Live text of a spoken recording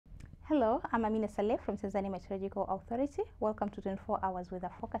Hello, I'm Amina Saleh from Tanzania Meteorological Authority. Welcome to 24 Hours Weather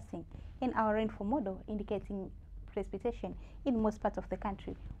Forecasting. In our rainfall model indicating precipitation in most parts of the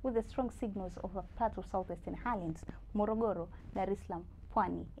country with the strong signals of a part of southwestern highlands, Morogoro, Dar es Salaam,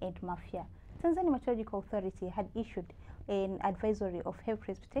 Pwani and Mafia. Tanzania Meteorological Authority had issued an advisory of heavy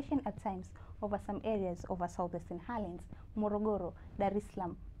precipitation at times over some areas of our southwestern highlands, Morogoro, Dar es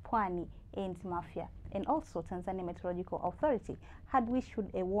Salaam, Pwani and Mafia. And also Tanzania Meteorological Authority had issued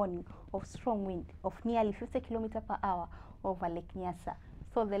a warning of strong wind of nearly 50 km per hour over Lake Nyasa.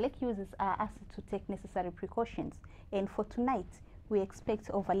 So the lake users are asked to take necessary precautions. And for tonight, we expect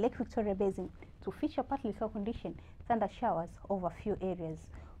over Lake Victoria Basin to feature partly cloudy condition, thunder showers over few areas.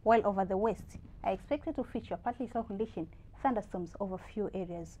 While over the west, are expected to feature partly cloudy condition, thunderstorms over few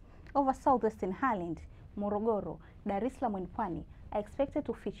areas. Over southwestern highland, Morogoro, Dar es Salaam and Pwani are expected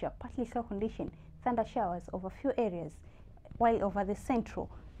to feature partly cloudy condition, thunder showers over few areas, while over the central,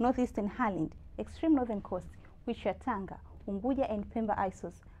 northeastern highland, extreme northern coast, which are Tanga, Unguja and Pemba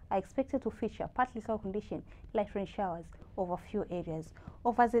ISOs, are expected to feature partly cloudy condition, light rain showers over few areas.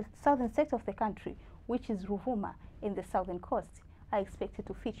 Over the southern sector of the country, which is Ruvuma in the southern coast, are expected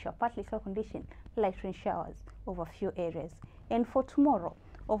to feature partly cloudy condition, light rain showers over few areas. And for tomorrow,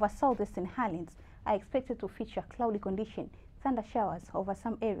 over southwestern highlands are expected to feature cloudy condition, thunder showers over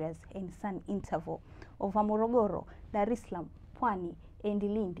some areas and sun interval. Over Morogoro, Dar es Salaam, Pwani and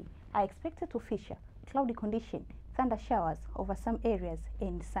Lindi are expected to feature cloudy condition, thunder showers over some areas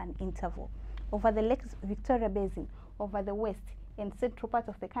and sun interval. Over the Lake Victoria Basin, over the west and central part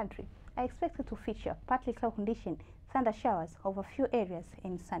of the country are expected to feature partly cloudy condition, thunder showers over few areas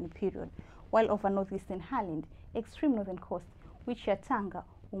and sun period. While over northeastern highland, extreme northern coast, which are Tanga,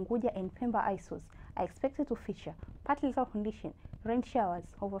 Unguja and Pemba ISOs, are expected to feature partly cloudy condition, rain showers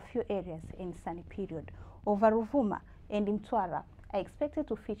over few areas and sunny period. Over Ruvuma and Mtwara are expected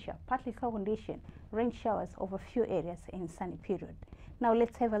to feature partly cloudy condition, rain showers over few areas and sunny period. Now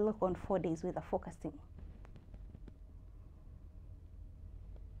let's have a look on 4 days weather forecasting.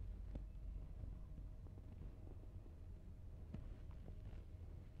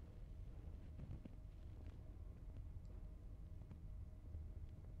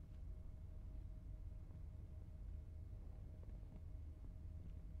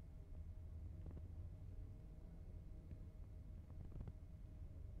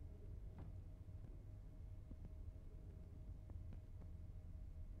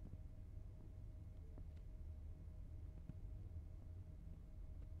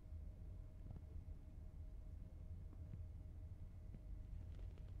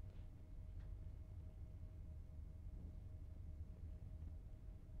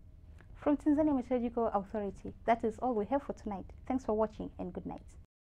 From Tanzania Meteorological Authority, that is all we have for tonight. Thanks for watching and good night.